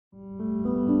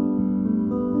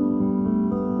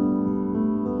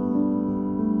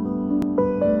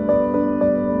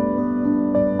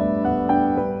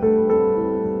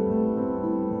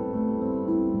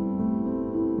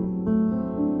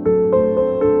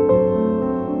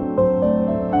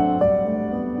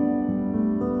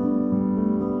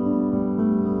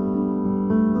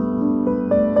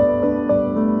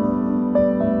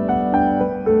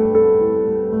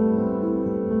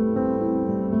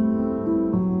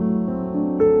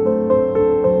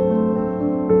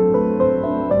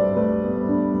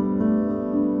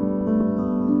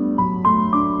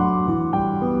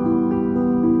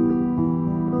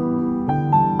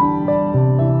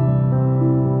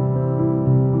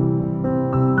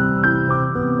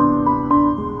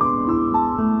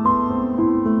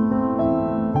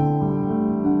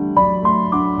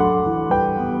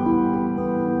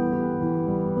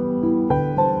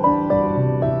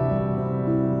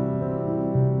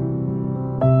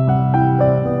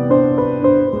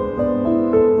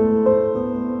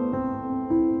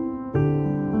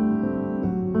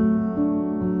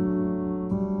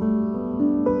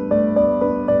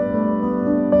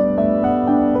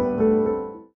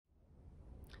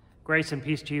Grace and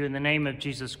peace to you in the name of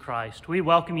Jesus Christ. We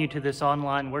welcome you to this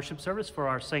online worship service for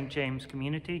our St. James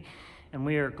community, and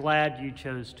we are glad you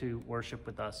chose to worship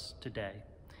with us today.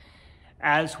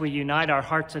 As we unite our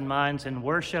hearts and minds in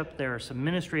worship, there are some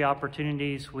ministry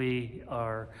opportunities we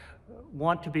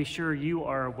want to be sure you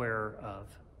are aware of.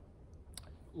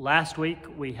 Last week,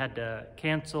 we had to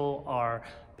cancel our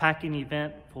packing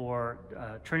event for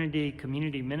Trinity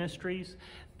Community Ministries.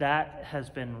 That has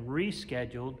been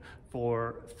rescheduled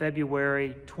for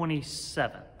February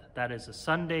 27th. That is a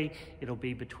Sunday. It'll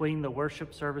be between the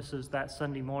worship services that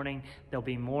Sunday morning. There'll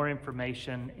be more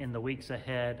information in the weeks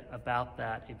ahead about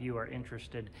that if you are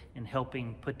interested in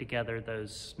helping put together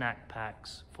those snack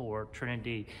packs for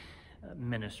Trinity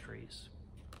Ministries.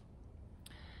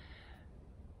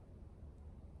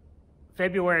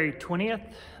 February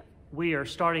 20th, we are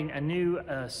starting a new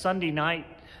Sunday night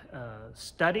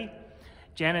study.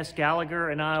 Janice Gallagher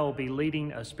and I will be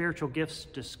leading a spiritual gifts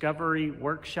discovery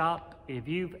workshop. If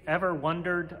you've ever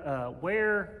wondered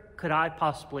where could I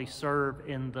possibly serve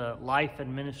in the life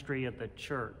and ministry of the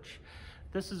church,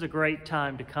 this is a great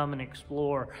time to come and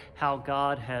explore how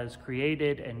God has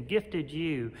created and gifted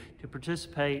you to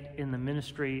participate in the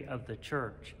ministry of the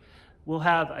church. We'll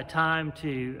have a time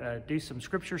to do some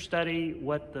scripture study,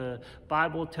 what the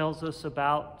Bible tells us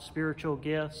about spiritual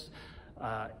gifts,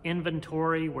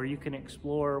 inventory where you can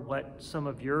explore what some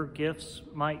of your gifts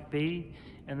might be,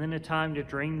 and then a time to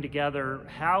dream together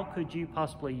how could you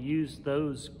possibly use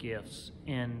those gifts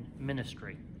in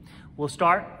ministry. We'll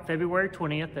start February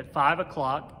 20th at 5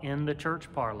 o'clock in the church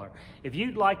parlor. If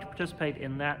you'd like to participate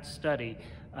in that study,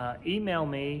 email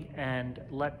me and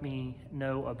let me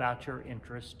know about your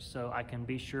interest so I can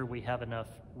be sure we have enough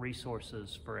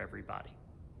resources for everybody.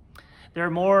 There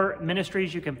are more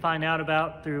ministries you can find out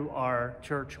about through our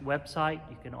church website.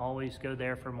 You can always go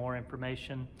there for more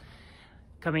information.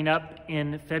 Coming up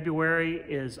in February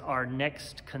is our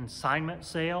next consignment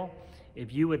sale.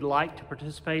 If you would like to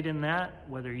participate in that,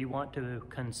 whether you want to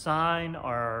consign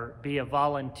or be a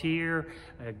volunteer,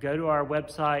 go to our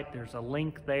website. There's a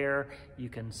link there. You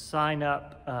can sign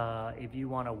up if you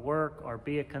want to work or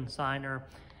be a consigner.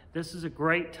 This is a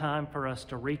great time for us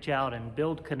to reach out and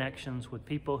build connections with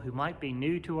people who might be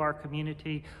new to our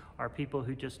community or people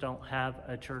who just don't have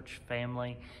a church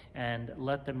family, and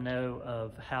let them know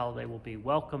of how they will be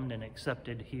welcomed and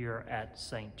accepted here at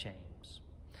St. James.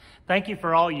 Thank you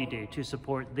for all you do to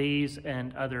support these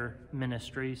and other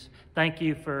ministries. Thank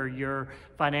you for your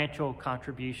financial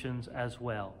contributions as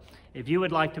well. If you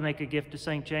would like to make a gift to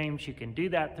St. James, you can do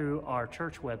that through our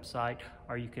church website,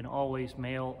 or you can always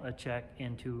mail a check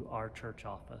into our church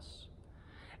office.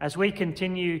 As we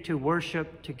continue to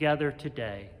worship together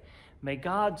today, may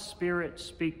God's Spirit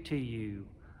speak to you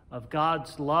of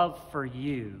God's love for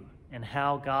you and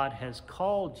how God has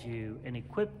called you and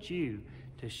equipped you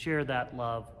to share that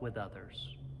love with others.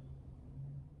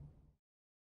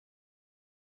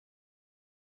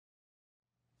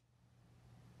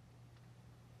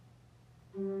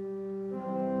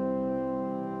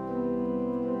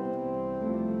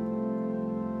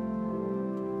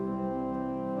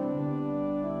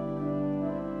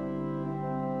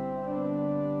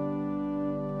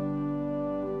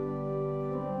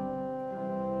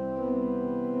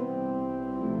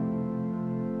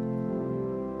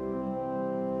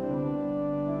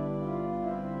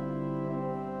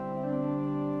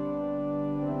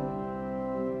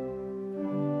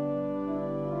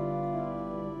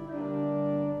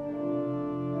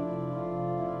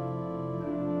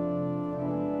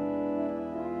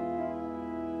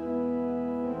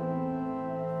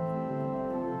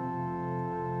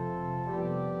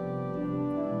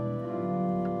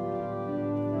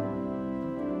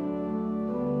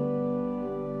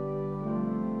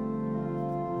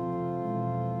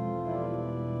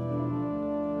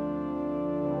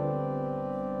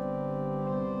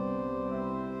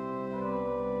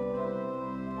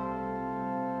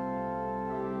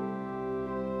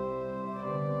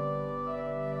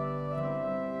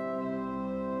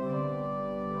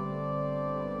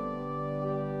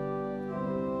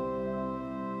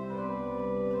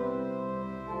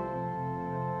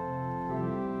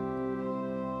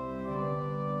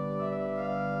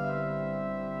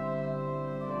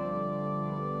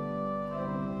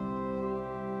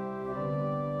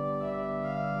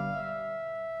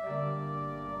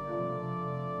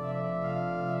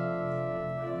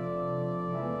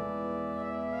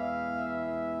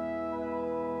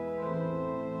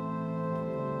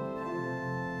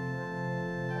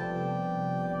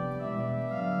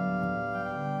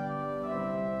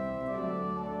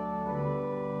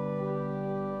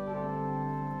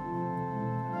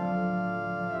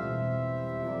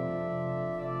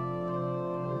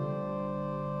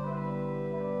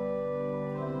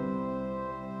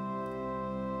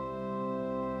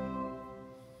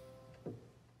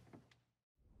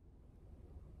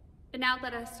 now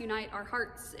let us unite our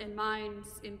hearts and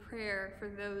minds in prayer for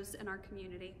those in our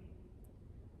community.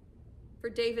 For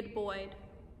David Boyd,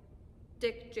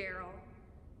 Dick Gerald,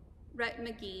 Rhett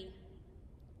McGee,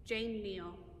 Jane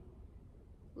Neal,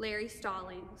 Larry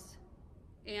Stallings,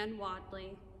 Ann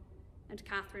Wadley, and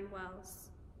Catherine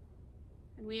Wells.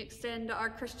 And we extend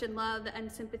our Christian love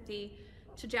and sympathy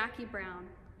to Jackie Brown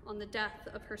on the death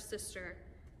of her sister,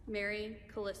 Mary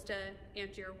Callista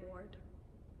Angier Ward.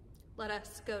 Let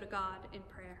us go to God in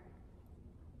prayer.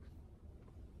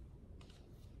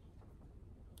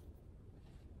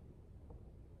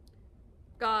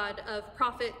 God of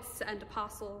prophets and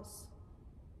apostles,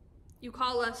 you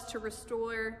call us to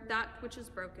restore that which is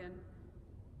broken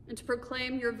and to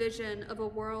proclaim your vision of a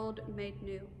world made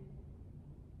new.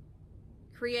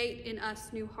 Create in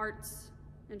us new hearts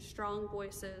and strong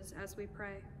voices as we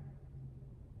pray.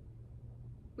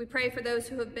 We pray for those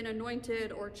who have been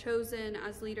anointed or chosen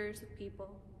as leaders of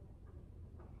people,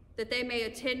 that they may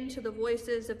attend to the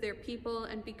voices of their people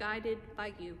and be guided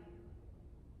by you.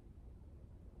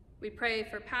 We pray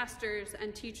for pastors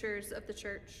and teachers of the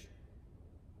church,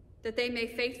 that they may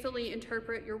faithfully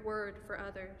interpret your word for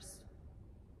others.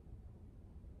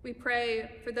 We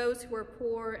pray for those who are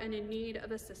poor and in need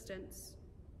of assistance,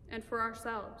 and for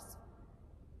ourselves,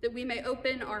 that we may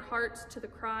open our hearts to the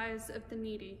cries of the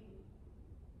needy.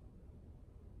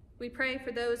 We pray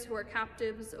for those who are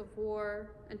captives of war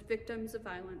and victims of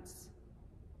violence.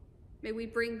 May we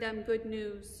bring them good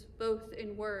news, both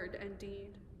in word and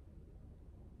deed.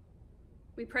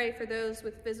 We pray for those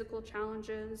with physical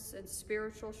challenges and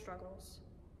spiritual struggles.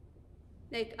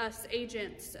 Make us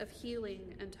agents of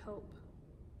healing and hope.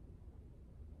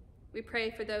 We pray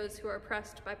for those who are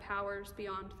oppressed by powers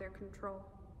beyond their control.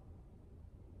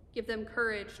 Give them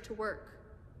courage to work,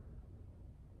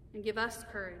 and give us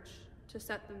courage to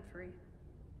set them free.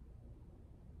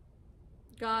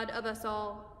 God of us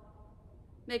all,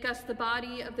 make us the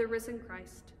body of the risen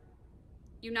Christ,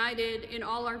 united in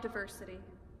all our diversity.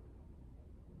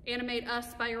 Animate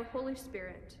us by your Holy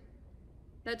Spirit,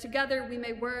 that together we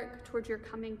may work toward your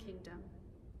coming kingdom.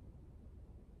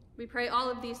 We pray all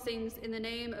of these things in the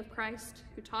name of Christ,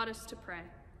 who taught us to pray.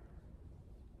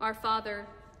 Our Father,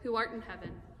 who art in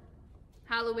heaven,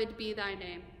 hallowed be thy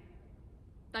name.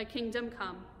 Thy kingdom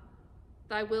come,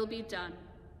 thy will be done,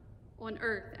 on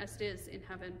earth as it is in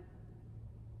heaven.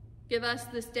 Give us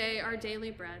this day our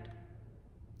daily bread,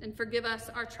 and forgive us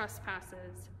our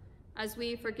trespasses, as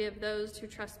we forgive those who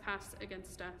trespass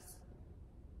against us.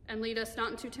 And lead us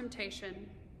not into temptation,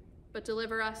 but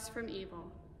deliver us from evil.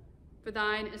 For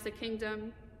thine is the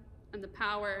kingdom, and the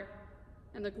power,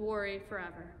 and the glory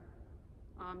forever.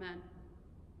 Amen.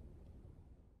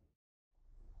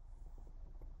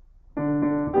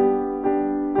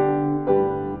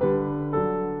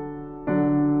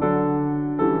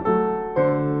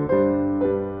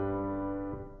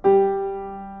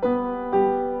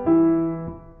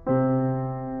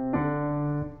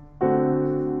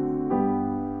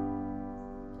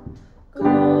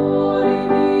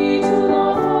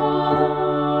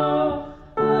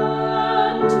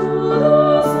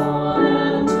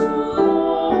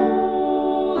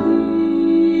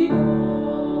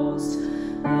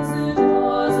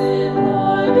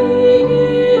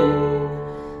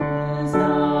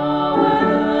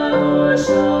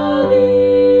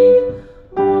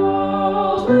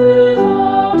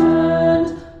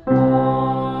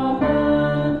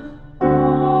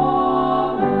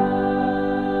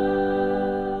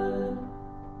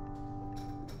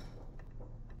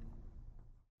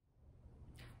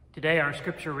 Today our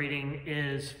scripture reading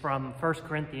is from 1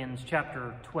 Corinthians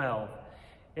chapter 12.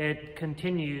 It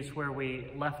continues where we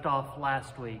left off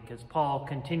last week as Paul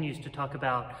continues to talk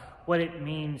about what it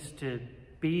means to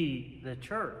be the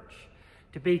church,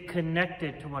 to be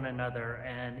connected to one another,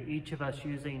 and each of us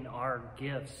using our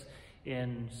gifts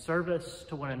in service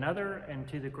to one another and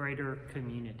to the greater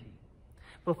community.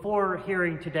 Before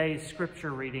hearing today's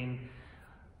scripture reading,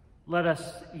 let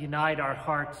us unite our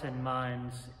hearts and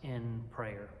minds in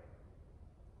prayer.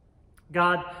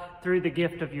 God, through the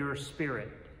gift of your Spirit,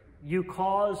 you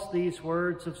cause these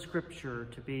words of Scripture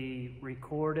to be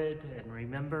recorded and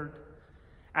remembered.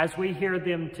 As we hear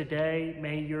them today,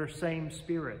 may your same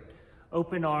Spirit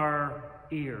open our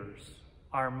ears,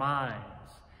 our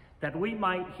minds, that we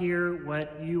might hear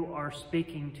what you are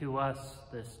speaking to us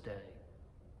this day.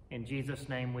 In Jesus'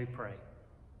 name we pray.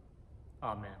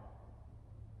 Amen.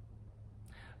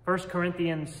 1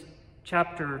 Corinthians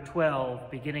chapter 12,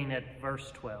 beginning at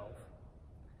verse 12.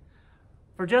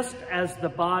 For just as the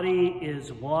body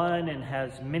is one and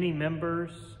has many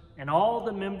members, and all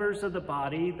the members of the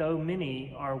body, though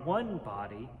many, are one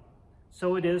body,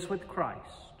 so it is with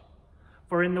Christ.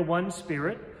 For in the one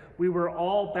Spirit we were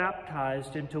all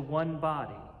baptized into one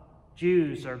body,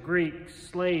 Jews or Greeks,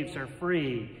 slaves or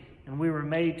free, and we were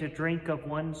made to drink of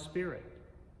one Spirit.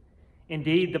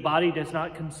 Indeed, the body does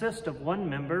not consist of one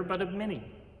member, but of many.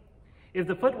 If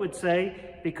the foot would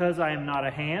say, because I am not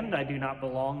a hand, I do not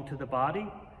belong to the body,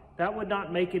 that would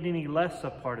not make it any less a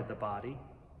part of the body.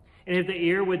 And if the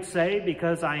ear would say,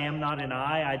 because I am not an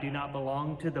eye, I do not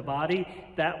belong to the body,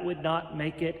 that would not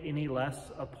make it any less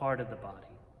a part of the body.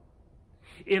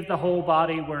 If the whole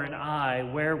body were an eye,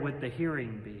 where would the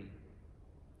hearing be?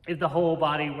 If the whole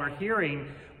body were hearing,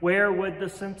 where would the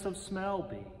sense of smell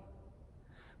be?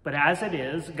 But as it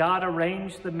is, God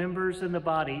arranged the members in the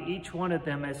body, each one of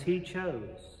them as he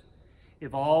chose.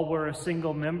 If all were a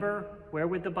single member, where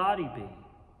would the body be?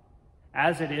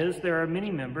 As it is, there are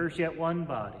many members, yet one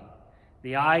body.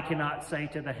 The eye cannot say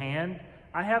to the hand,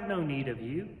 I have no need of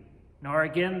you, nor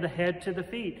again the head to the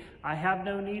feet, I have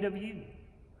no need of you.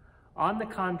 On the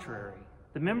contrary,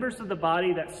 the members of the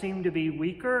body that seem to be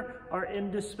weaker are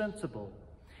indispensable,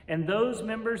 and those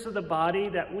members of the body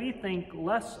that we think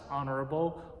less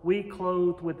honorable, we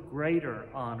clothe with greater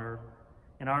honor,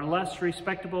 and our less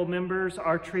respectable members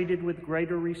are treated with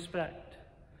greater respect,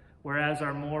 whereas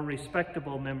our more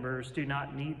respectable members do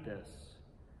not need this.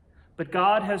 But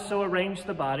God has so arranged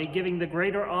the body, giving the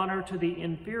greater honor to the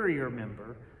inferior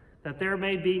member, that there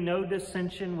may be no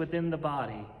dissension within the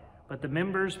body, but the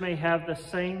members may have the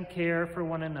same care for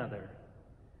one another.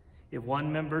 If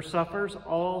one member suffers,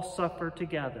 all suffer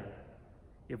together.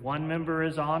 If one member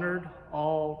is honored,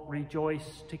 all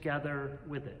rejoice together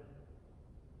with it.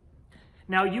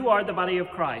 Now you are the body of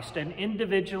Christ, and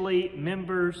individually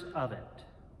members of it.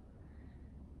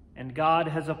 And God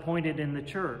has appointed in the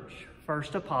church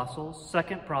first apostles,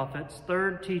 second prophets,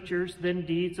 third teachers, then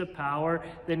deeds of power,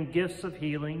 then gifts of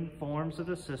healing, forms of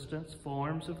assistance,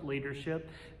 forms of leadership,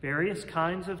 various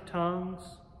kinds of tongues.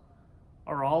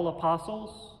 Are all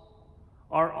apostles?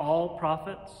 Are all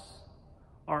prophets?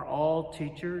 Are all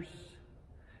teachers?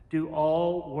 Do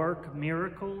all work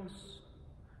miracles?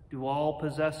 Do all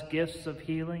possess gifts of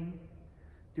healing?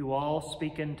 Do all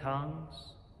speak in tongues?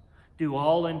 Do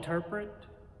all interpret?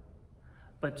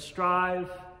 But strive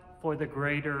for the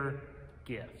greater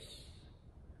gifts.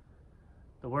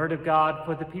 The word of God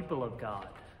for the people of God.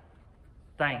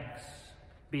 Thanks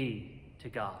be to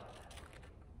God.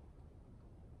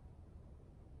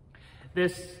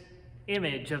 This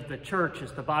image of the church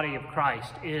as the body of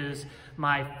Christ is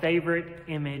my favorite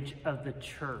image of the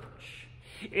church.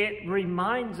 It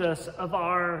reminds us of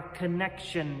our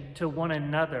connection to one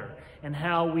another and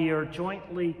how we are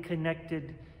jointly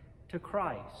connected to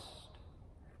Christ.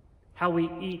 How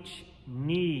we each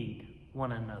need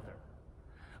one another.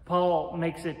 Paul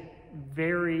makes it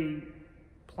very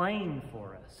plain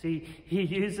for us. He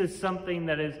uses something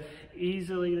that is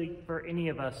easily for any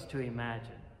of us to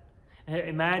imagine.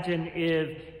 Imagine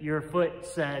if your foot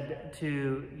said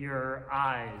to your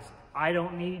eyes, I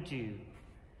don't need you,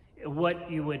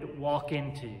 what you would walk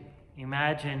into.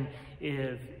 Imagine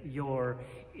if your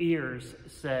ears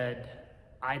said,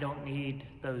 I don't need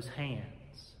those hands.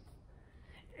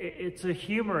 It's a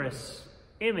humorous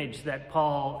image that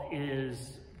Paul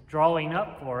is drawing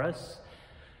up for us,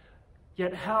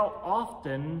 yet how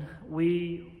often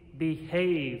we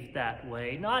behave that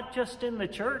way, not just in the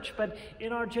church, but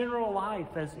in our general life,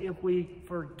 as if we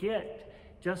forget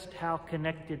just how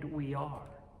connected we are.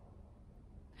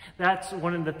 That's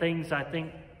one of the things I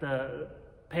think the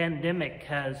pandemic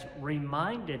has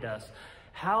reminded us,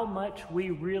 how much we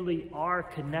really are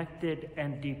connected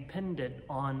and dependent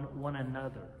on one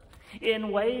another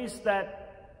in ways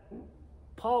that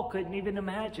Paul couldn't even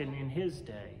imagine in his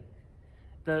day.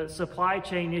 The supply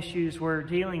chain issues we're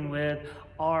dealing with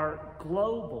are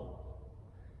global,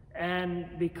 and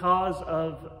because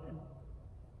of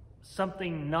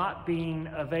something not being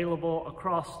available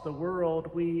across the world,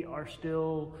 we are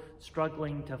still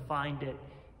struggling to find it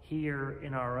here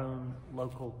in our own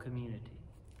local community.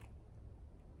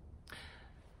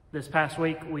 This past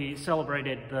week, we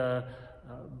celebrated the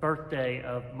birthday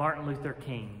of Martin Luther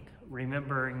King,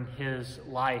 remembering his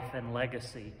life and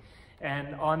legacy.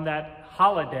 And on that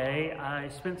holiday, I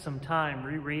spent some time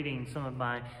rereading some of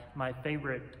my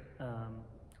favorite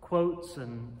quotes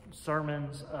and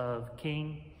sermons of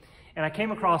King. And I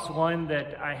came across one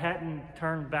that I hadn't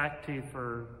turned back to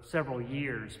for several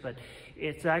years, but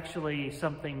it's actually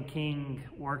something King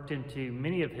worked into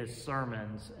many of his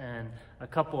sermons and a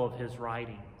couple of his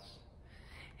writings.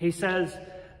 He says,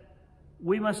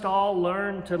 "We must all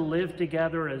learn to live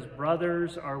together as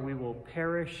brothers, or we will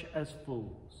perish as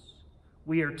fools.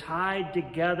 We are tied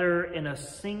together in a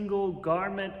single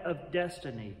garment of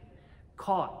destiny,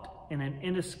 caught in an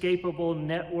inescapable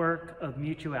network of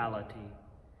mutuality.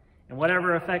 And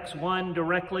whatever affects one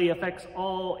directly affects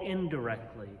all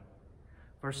indirectly.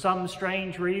 For some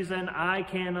strange reason, I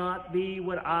cannot be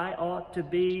what I ought to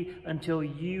be until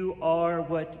you are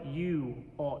what you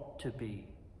ought to be.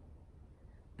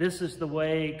 This is the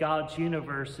way God's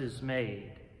universe is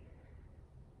made.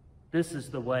 This is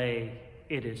the way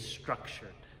it is structured.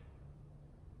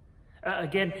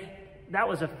 Again, that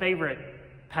was a favorite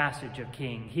passage of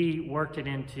King. He worked it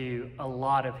into a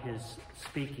lot of his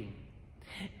speaking.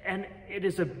 And it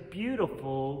is a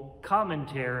beautiful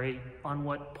commentary on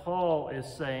what Paul is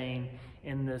saying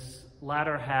in this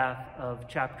latter half of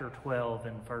chapter 12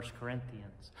 in 1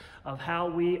 Corinthians, of how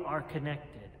we are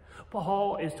connected.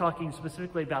 Paul is talking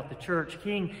specifically about the church.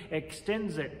 King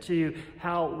extends it to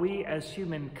how we as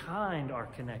humankind are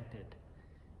connected.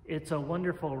 It's a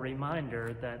wonderful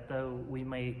reminder that though we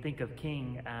may think of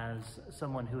King as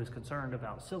someone who is concerned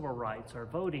about civil rights or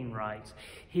voting rights,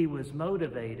 he was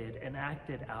motivated and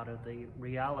acted out of the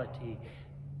reality.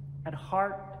 At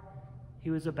heart, he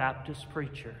was a Baptist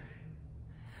preacher,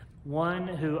 one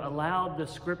who allowed the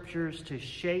scriptures to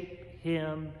shape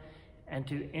him and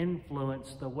to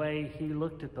influence the way he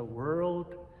looked at the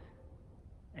world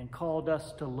and called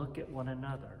us to look at one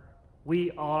another.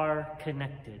 We are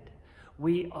connected.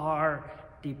 We are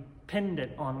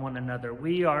dependent on one another.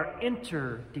 We are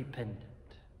interdependent.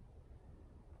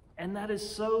 And that is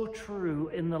so true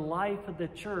in the life of the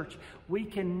church. We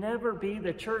can never be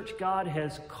the church God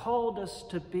has called us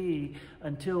to be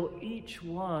until each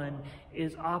one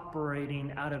is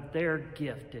operating out of their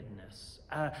giftedness,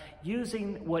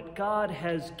 using what God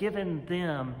has given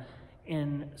them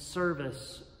in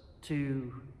service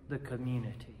to the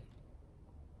community.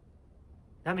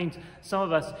 That means some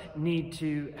of us need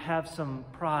to have some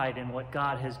pride in what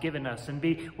God has given us and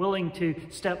be willing to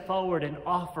step forward and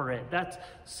offer it. That's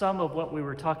some of what we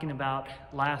were talking about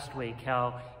last week,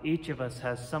 how each of us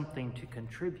has something to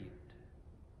contribute.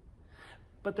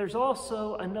 But there's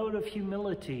also a note of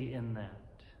humility in that.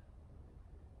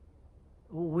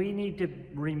 We need to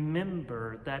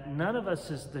remember that none of us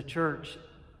is the church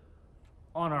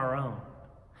on our own.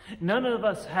 None of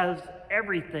us has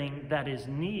everything that is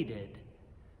needed.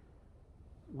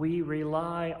 We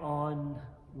rely on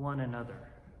one another.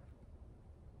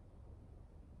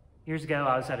 Years ago,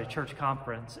 I was at a church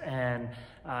conference, and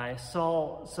I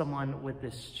saw someone with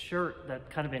this shirt that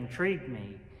kind of intrigued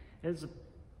me. It was a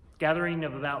gathering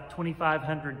of about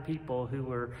 2,500 people who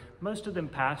were, most of them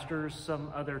pastors, some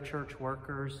other church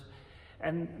workers.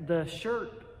 And the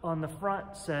shirt on the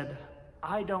front said,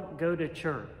 "I don't go to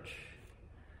church."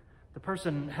 The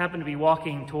person happened to be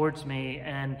walking towards me,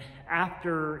 and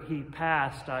after he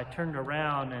passed, I turned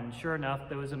around, and sure enough,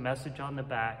 there was a message on the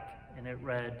back, and it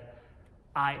read,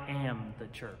 "I am the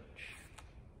church."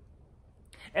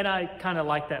 And I kind of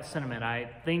like that sentiment. I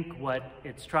think what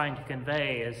it's trying to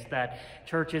convey is that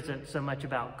church isn't so much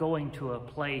about going to a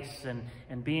place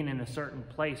and being in a certain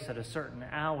place at a certain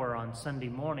hour on Sunday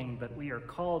morning, but we are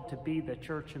called to be the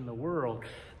church in the world.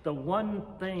 The one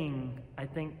thing I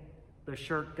think the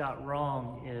shirt got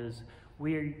wrong is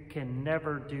we can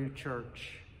never do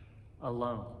church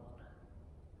alone.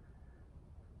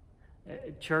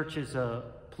 Church is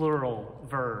a plural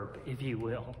verb, if you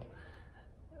will.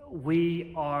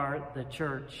 We are the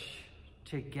church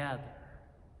together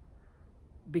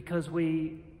because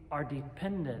we are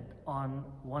dependent on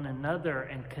one another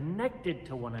and connected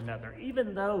to one another.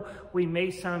 Even though we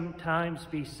may sometimes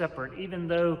be separate, even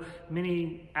though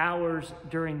many hours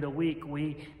during the week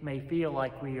we may feel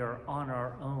like we are on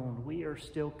our own, we are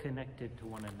still connected to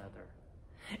one another.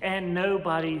 And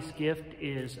nobody's gift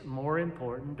is more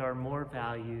important or more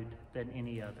valued than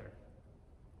any other.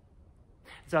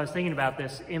 So I was thinking about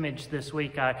this image this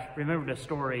week. I remembered a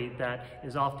story that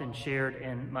is often shared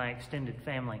in my extended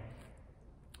family.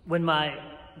 When my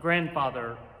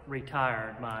grandfather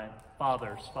retired, my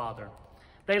father's father,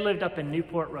 they lived up in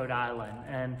Newport, Rhode Island.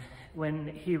 And when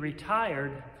he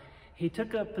retired, he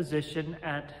took a position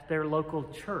at their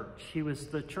local church. He was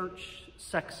the church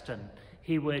sexton.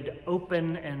 He would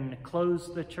open and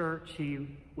close the church.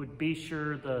 He would be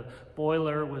sure the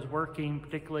boiler was working,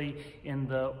 particularly in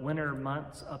the winter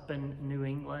months up in New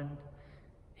England.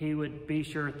 He would be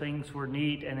sure things were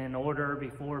neat and in order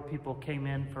before people came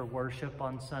in for worship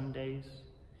on Sundays.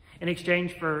 In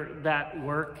exchange for that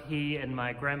work, he and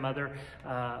my grandmother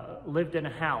lived in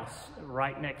a house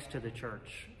right next to the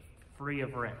church, free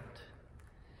of rent.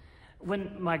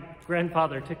 When my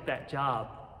grandfather took that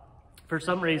job, for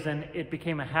some reason, it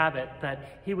became a habit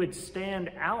that he would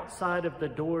stand outside of the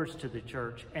doors to the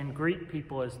church and greet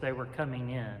people as they were coming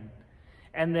in.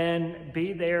 and then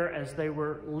be there as they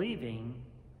were leaving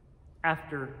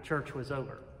after church was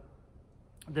over.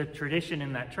 The tradition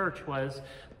in that church was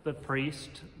the priest,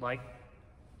 like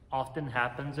often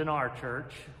happens in our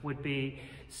church, would be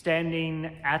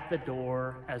standing at the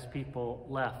door as people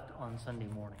left on Sunday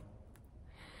morning.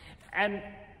 And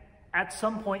at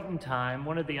some point in time,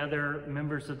 one of the other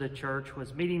members of the church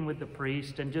was meeting with the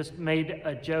priest and just made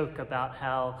a joke about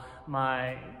how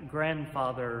my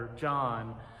grandfather,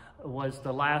 John, was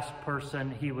the last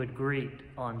person he would greet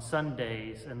on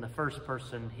Sundays and the first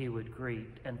person he would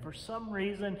greet. And for some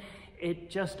reason, it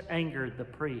just angered the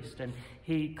priest. And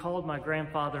he called my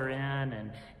grandfather in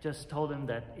and just told him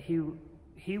that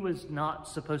he was not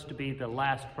supposed to be the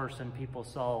last person people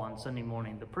saw on Sunday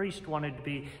morning. The priest wanted to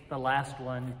be the last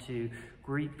one to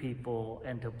greet people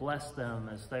and to bless them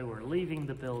as they were leaving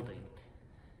the building.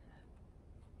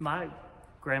 My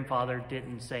grandfather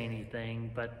didn't say anything,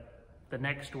 but the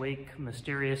next week,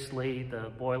 mysteriously,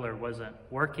 the boiler wasn't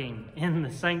working in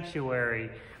the sanctuary.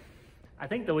 I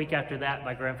think the week after that,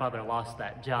 my grandfather lost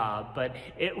that job, but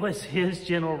it was his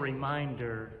gentle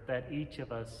reminder that each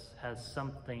of us has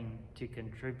something to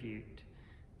contribute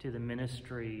to the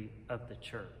ministry of the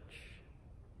church.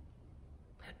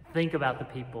 Think about the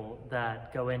people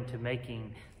that go into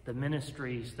making the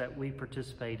ministries that we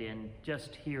participate in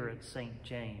just here at St.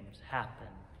 James happen,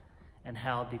 and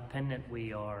how dependent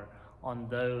we are on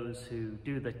those who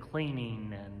do the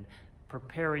cleaning and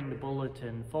preparing the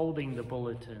bulletin, folding the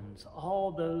bulletins,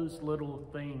 all those little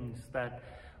things that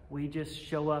we just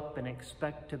show up and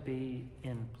expect to be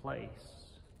in place.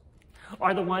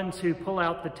 Are the ones who pull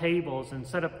out the tables and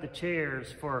set up the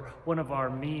chairs for one of our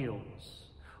meals.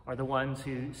 Are the ones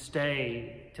who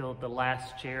stay till the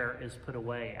last chair is put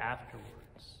away afterwards.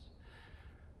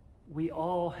 We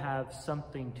all have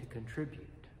something to contribute.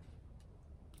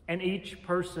 And each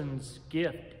person's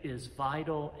gift is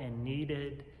vital and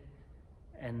needed,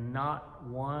 and not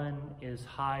one is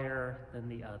higher than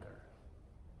the other.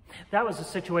 That was the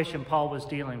situation Paul was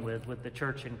dealing with the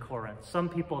church in Corinth. Some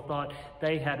people thought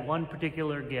they had one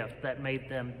particular gift that made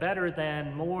them better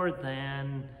than, more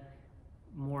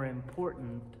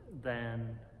important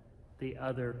than the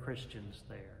other Christians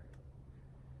there.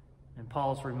 And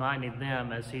Paul's reminding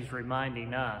them, as he's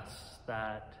reminding us,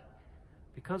 that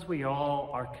because we all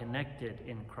are connected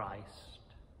in Christ,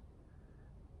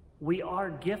 we are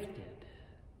gifted.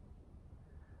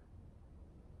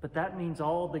 But that means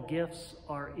all the gifts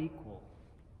are equal.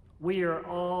 We are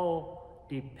all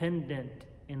dependent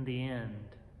in the end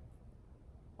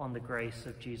on the grace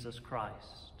of Jesus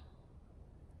Christ.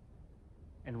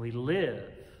 And we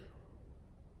live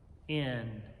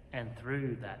in and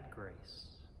through that grace.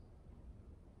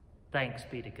 Thanks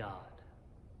be to God.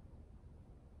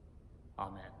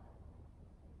 Amen.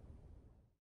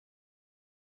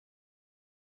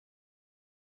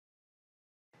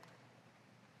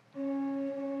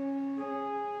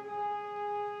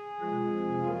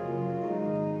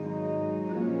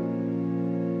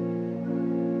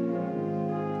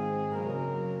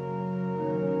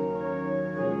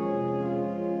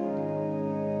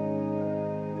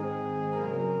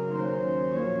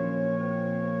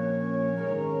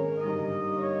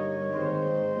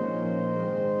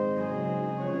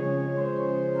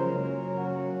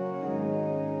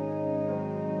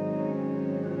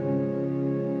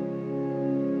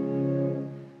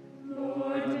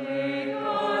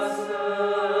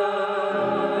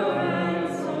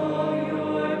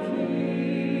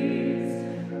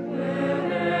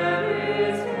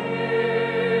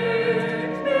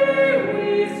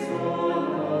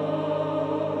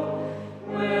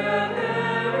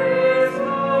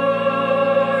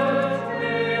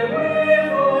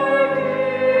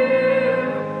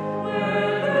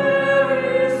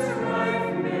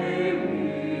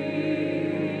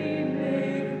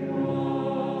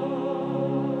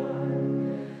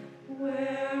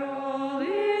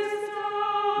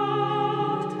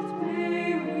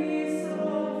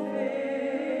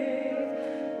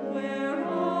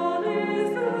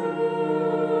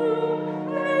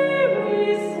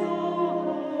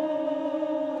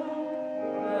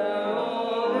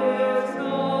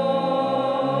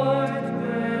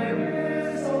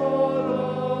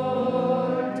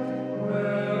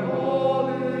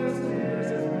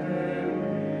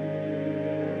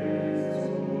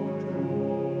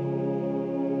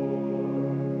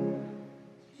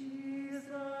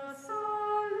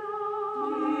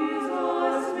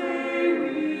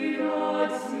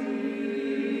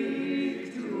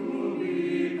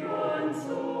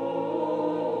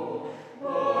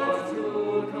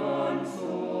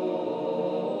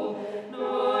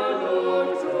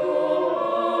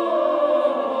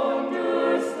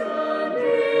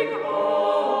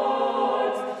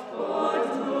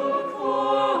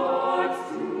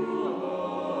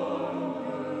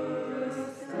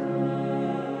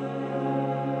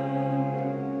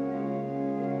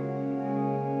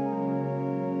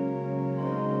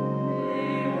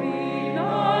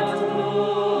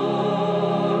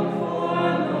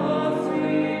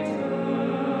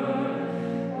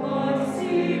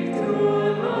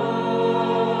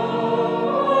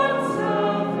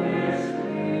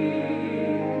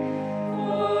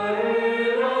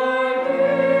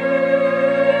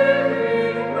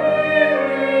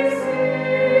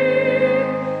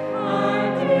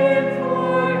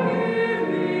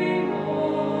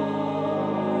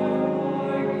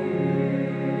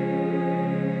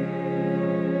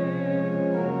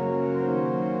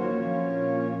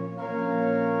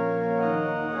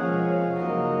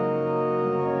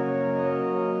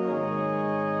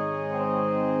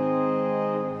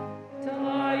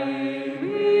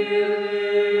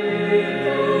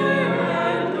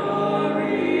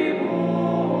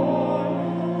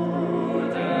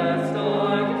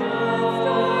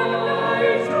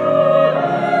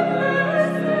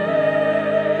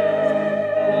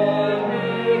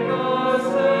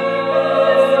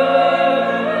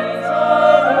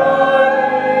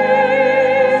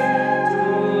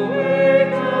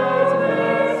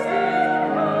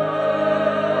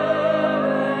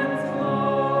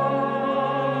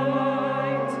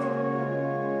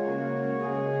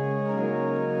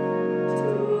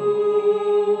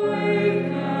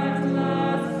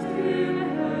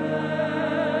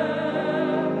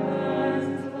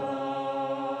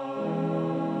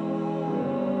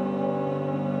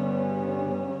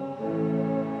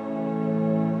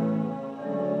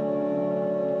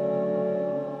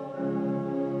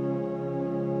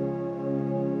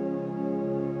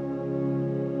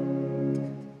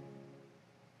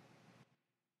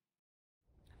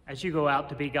 as you go out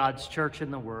to be God's church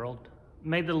in the world.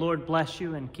 May the Lord bless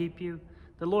you and keep you.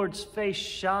 The Lord's face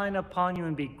shine upon you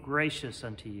and be gracious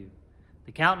unto you.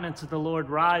 The countenance of the Lord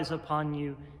rise upon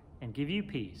you and give you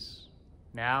peace,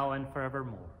 now and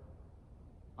forevermore.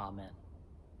 Amen.